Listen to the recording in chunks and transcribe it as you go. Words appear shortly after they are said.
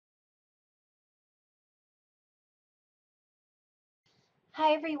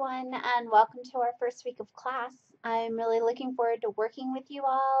Hi everyone, and welcome to our first week of class. I'm really looking forward to working with you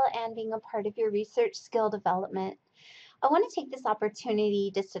all and being a part of your research skill development. I want to take this opportunity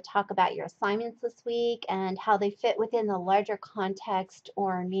just to talk about your assignments this week and how they fit within the larger context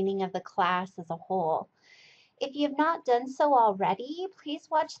or meaning of the class as a whole. If you have not done so already, please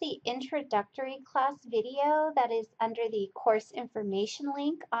watch the introductory class video that is under the course information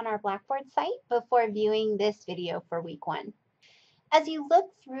link on our Blackboard site before viewing this video for week one. As you look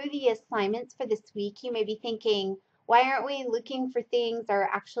through the assignments for this week, you may be thinking, why aren't we looking for things or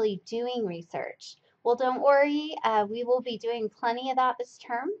actually doing research? Well, don't worry, we will be doing plenty of that this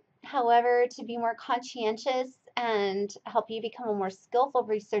term. However, to be more conscientious and help you become a more skillful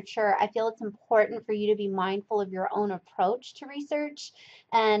researcher, I feel it's important for you to be mindful of your own approach to research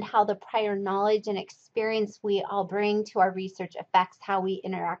and how the prior knowledge and experience we all bring to our research affects how we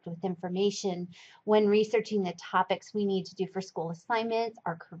interact with information when researching the topics we need to do for school assignments,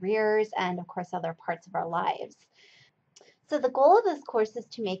 our careers, and of course other parts of our lives. So the goal of this course is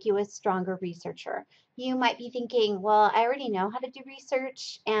to make you a stronger researcher. You might be thinking, well, I already know how to do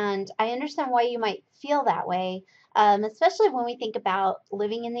research, and I understand why you might feel that way, especially when we think about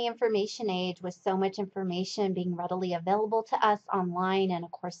living in the information age with so much information being readily available to us online and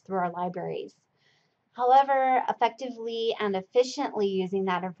of course through our libraries. However, effectively and efficiently using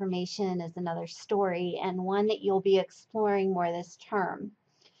that information is another story and one that you'll be exploring more this term.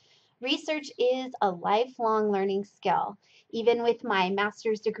 Research is a lifelong learning skill. Even with my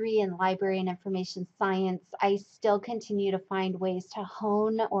master's degree in library and information science, I still continue to find ways to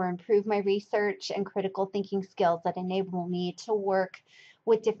hone or improve my research and critical thinking skills that enable me to work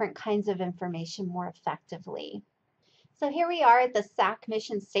with different kinds of information more effectively. So here we are at the SAC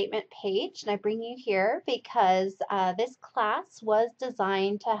mission statement page, and I bring you here because this class was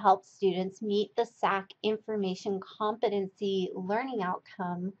designed to help students meet the SAC information competency learning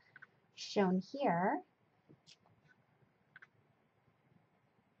outcome shown here.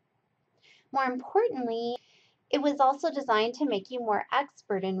 More importantly, it was also designed to make you more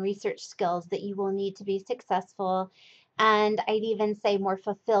expert in research skills that you will need to be successful, and I'd even say more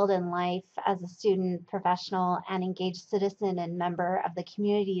fulfilled in life as a student, professional, and engaged citizen and member of the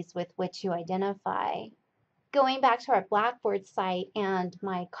communities with which you identify. Going back to our Blackboard site and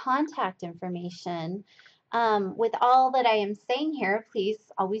my contact information, with all that I am saying here, please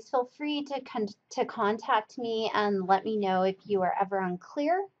always feel free to contact me and let me know if you are ever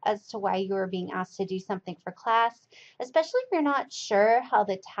unclear as to why you are being asked to do something for class, especially if you're not sure how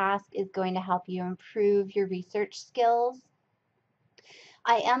the task is going to help you improve your research skills.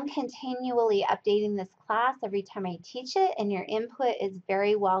 I am continually updating this class every time I teach it, and your input is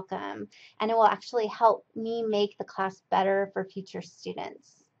very welcome, and it will actually help me make the class better for future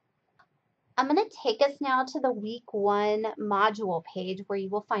students. I'm going to take us now to the week one module page where you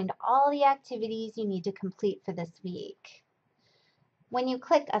will find all the activities you need to complete for this week. When you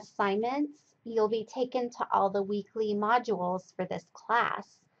click assignments, you'll be taken to all the weekly modules for this class.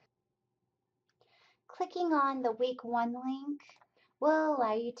 Clicking on the week one link will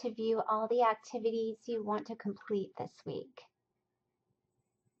allow you to view all the activities you want to complete this week.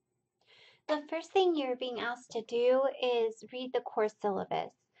 The first thing you're being asked to do is read the course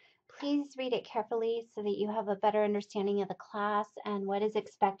syllabus. Please read it carefully so that you have a better understanding of the class and what is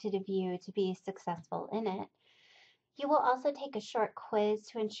expected of you to be successful in it. You will also take a short quiz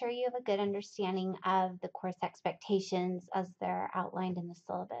to ensure you have a good understanding of the course expectations as they're outlined in the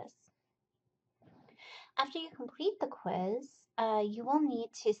syllabus. After you complete the quiz, you will need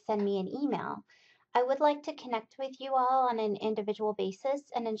to send me an email. I would like to connect with you all on an individual basis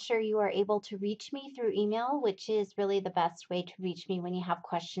and ensure you are able to reach me through email, which is really the best way to reach me when you have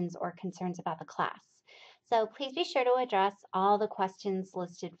questions or concerns about the class. So please be sure to address all the questions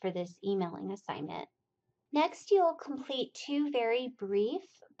listed for this emailing assignment. Next, you'll complete two very brief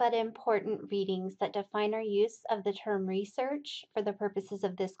but important readings that define our use of the term research for the purposes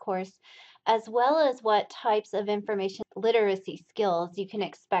of this course, as well as what types of information literacy skills you can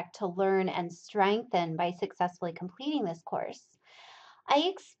expect to learn and strengthen by successfully completing this course.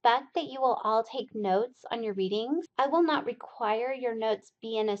 I expect that you will all take notes on your readings. I will not require your notes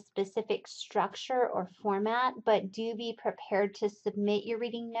be in a specific structure or format, but do be prepared to submit your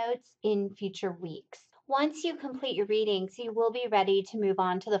reading notes in future weeks. Once you complete your readings, you will be ready to move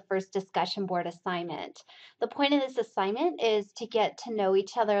on to the first discussion board assignment. The point of this assignment is to get to know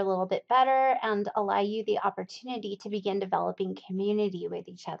each other a little bit better and allow you the opportunity to begin developing community with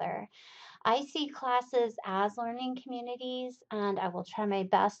each other. I see classes as learning communities, and I will try my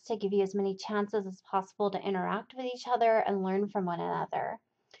best to give you as many chances as possible to interact with each other and learn from one another.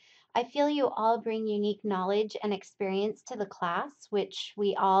 I feel you all bring unique knowledge and experience to the class, which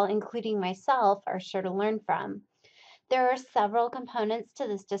we all, including myself, are sure to learn from. There are several components to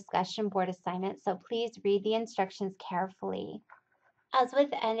this discussion board assignment, so please read the instructions carefully. As with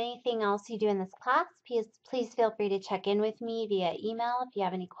anything else you do in this class, please feel free to check in with me via email if you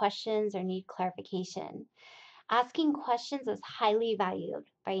have any questions or need clarification. Asking questions is highly valued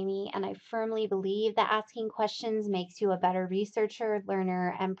by me, and I firmly believe that asking questions makes you a better researcher,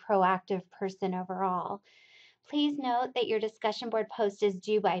 learner, and proactive person overall. Please note that your discussion board post is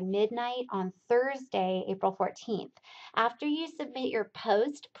due by midnight on Thursday, April 14th. After you submit your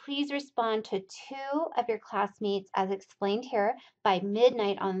post, please respond to 2 of your classmates as explained here by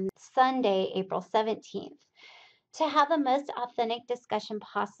midnight on Sunday, April 17th. To have the most authentic discussion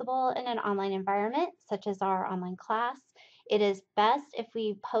possible in an online environment, such as our online class, it is best if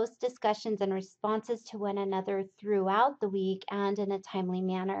we post discussions and responses to one another throughout the week and in a timely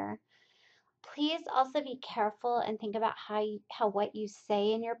manner. Please also be careful and think about how what you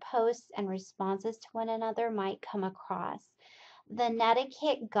say in your posts and responses to one another might come across. The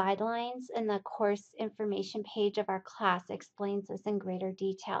netiquette guidelines in the course information page of our class explains this in greater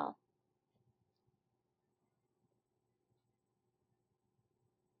detail.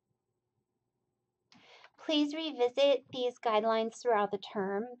 Please revisit these guidelines throughout the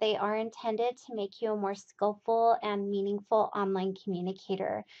term. They are intended to make you a more skillful and meaningful online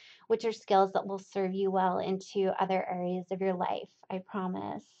communicator, which are skills that will serve you well into other areas of your life, I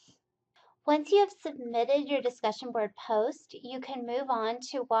promise. Once you have submitted your discussion board post, you can move on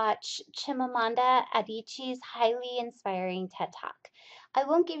to watch Chimamanda Adichie's highly inspiring TED Talk. I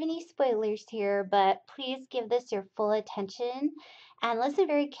won't give any spoilers here, but please give this your full attention and listen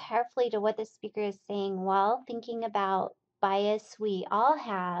very carefully to what the speaker is saying while thinking about bias we all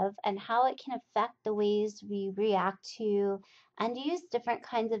have and how it can affect the ways we react to and use different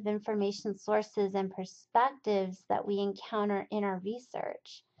kinds of information sources and perspectives that we encounter in our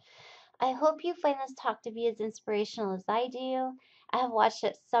research. I hope you find this talk to be as inspirational as I do. I have watched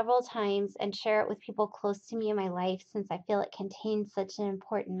it several times and share it with people close to me in my life since I feel it contains such an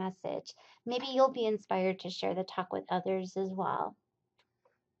important message. Maybe you'll be inspired to share the talk with others as well.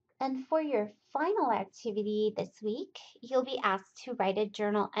 And for your final activity this week, you'll be asked to write a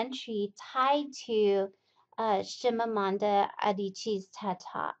journal entry tied to Shimamanda Adichie's TED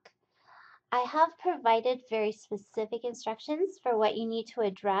Talk. I have provided very specific instructions for what you need to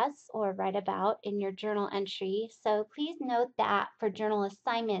address or write about in your journal entry, so please note that for journal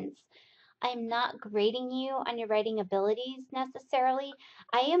assignments, I'm not grading you on your writing abilities necessarily.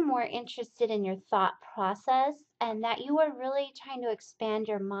 I am more interested in your thought process and that you are really trying to expand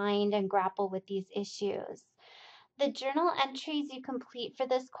your mind and grapple with these issues. The journal entries you complete for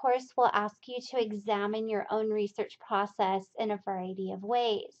this course will ask you to examine your own research process in a variety of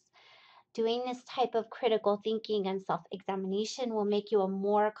ways. Doing this type of critical thinking and self-examination will make you a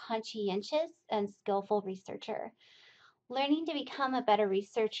more conscientious and skillful researcher. Learning to become a better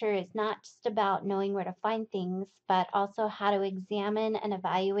researcher is not just about knowing where to find things, but also how to examine and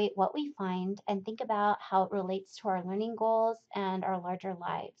evaluate what we find and think about how it relates to our learning goals and our larger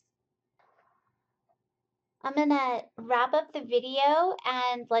lives. I'm going to wrap up the video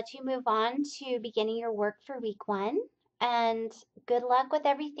and let you move on to beginning your work for week 1. And good luck with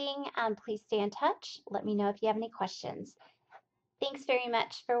everything, and please stay in touch. Let me know if you have any questions. Thanks very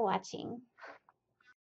much for watching.